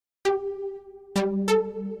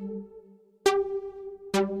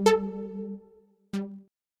ያቺ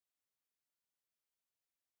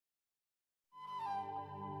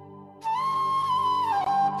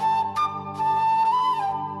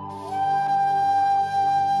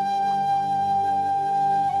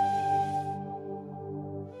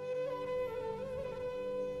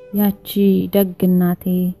ደግናቴ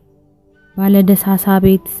ባለ ደሳሳ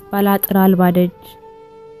ቤት ባላጥር አልባደጅ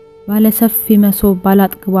ባለ ሰፊ መሶብ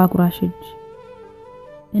ባላጥግባ ጉራሽጅ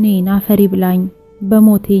እኔ ናፈሪ ብላኝ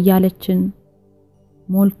በሞቴ ያለችን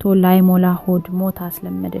ሞልቶ ላይ ሞላ ሆድ ሞት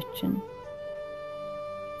አስለመደችን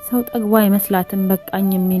ሰው ጠግባ ይመስላትም በቃኝ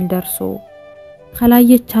የሚል ደርሶ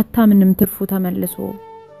ከላየች አታምንም ትርፉ ተመልሶ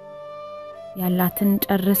ያላትን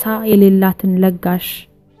ጨርሳ የሌላትን ለጋሽ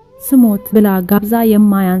ስሞት ብላ ጋብዛ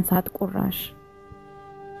የማያንሳት ቁራሽ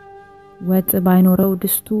ወጥ ባይኖረው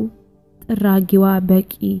ድስቱ ጥራጊዋ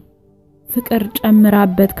በቂ ፍቅር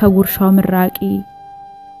ጨምራበት ከጉርሻው ምራቂ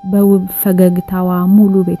በውብ ፈገግታዋ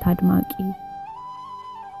ሙሉ ቤት አድማቂ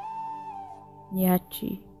ያቺ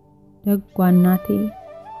ደጓ እናቴ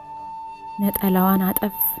ነጠላዋን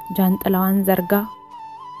አጠፍ ጃንጥላዋን ዘርጋ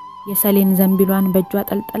የሰሌን ዘንቢሏን በእጇ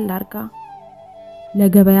ጠልጠል አርጋ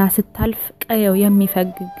ለገበያ ስታልፍ ቀየው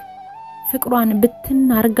የሚፈግግ ፍቅሯን ብትን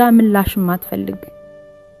አርጋ ምላሽ ማትፈልግ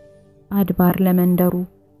አድባር ለመንደሩ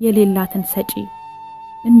የሌላትን ሰጪ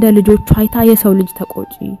እንደ ልጆቿ አይታ የሰው ልጅ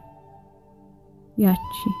ተቆጪ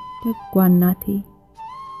ያቺ ደጓ እናቴ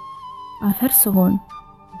አፈር ሲሆን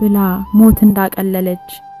ብላ ሞት እንዳቀለለች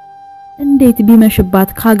እንዴት ቢመሽባት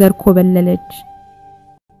ካገር ኮበለለች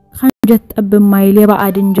ካንጀት ጠብ ማይል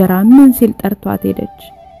የባዕድ እንጀራ ምን ሲል ጠርቷት ሄደች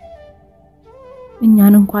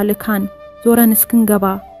እኛን እንኳን ልካን ዞረን እስክንገባ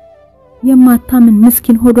የማታምን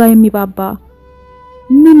ምስኪን ሆዷ የሚባባ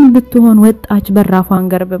ምን ብትሆን ወጣች በራፏን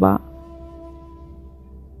ገርብባ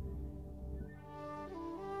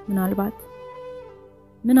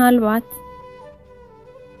ምናልባት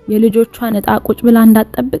የልጆቿን ዕጣ ቁጭ ብላ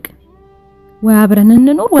እንዳትጠብቅ ወይ አብረን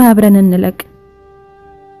እንኖር ወይ አብረን እንለቅ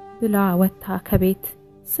ብላ ወጣ ከቤት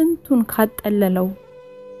ስንቱን ካጠለለው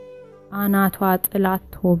አናቷ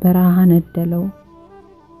ጥላቶ በረሃ ነደለው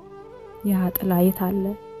ያ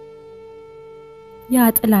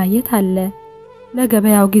ጥላ የታለ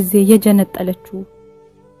ለገበያው ጊዜ የጀነጠለችው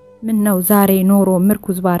ምን ነው ዛሬ ኖሮ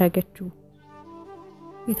ምርኩዝ ባረገችው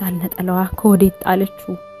የታል ነጠላዋ ኮዴት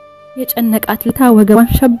ጣለችው የጨነቃት ልታ ወገባን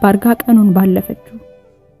ሸብ አርጋ ቀኑን ባለፈችው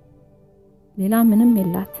ሌላ ምንም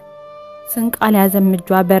የላት ስንቃል ያዘምጇ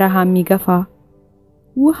በረሃ የሚገፋ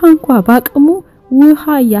ውሃ እንኳን ባቅሙ ውሃ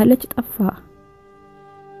ያለች ጠፋ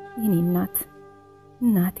የኔ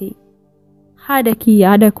እናቴ ሐደኪ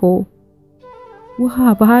ያደኮ ውሃ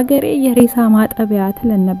በሀገሬ የሬሳ ማጠቢያ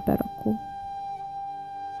ትለን ነበርኮ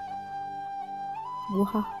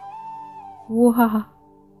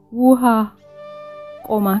ውሃ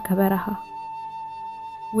ቆማ ከበረሃ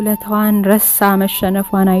ውለታዋን ረሳ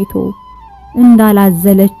መሸነፏን አይቶ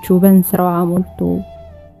እንዳላዘለችው በእንስራዋ ሞልቶ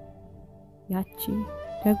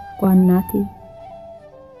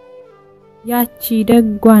ያቺ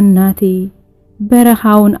ደጓ እናቴ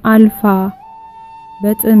በረሃውን አልፋ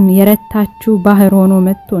በጥም የረታችው ባህር ሆኖ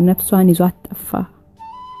መጥቶ ነፍሷን ይዟት ጠፋ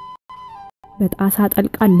በጣሳ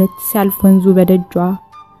ጠልቃለች ሲያልፍ ወንዙ በደጇ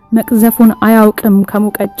መቅዘፉን አያውቅም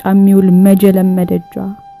ከሙቀጫ የሚውል መጀለም መደጇ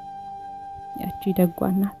ያቺ ደጓ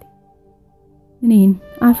እናቴ እኔን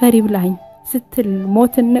አፈሪ ብላኝ ስትል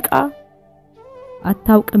ሞትን ንቃ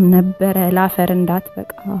አታውቅም ነበር ላፈር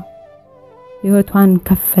እንዳትበቃ ሕይወቷን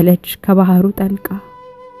ከፈለች ከባህሩ ጠልቃ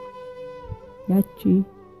ያቺ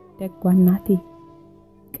ደጓ እናቴ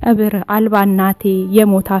ቀብር አልባ እናቴ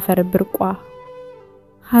የሞት አፈር ብርቋ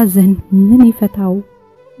ሐዘን ምን ይፈታው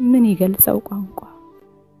ምን ይገልጸው ቋንቋ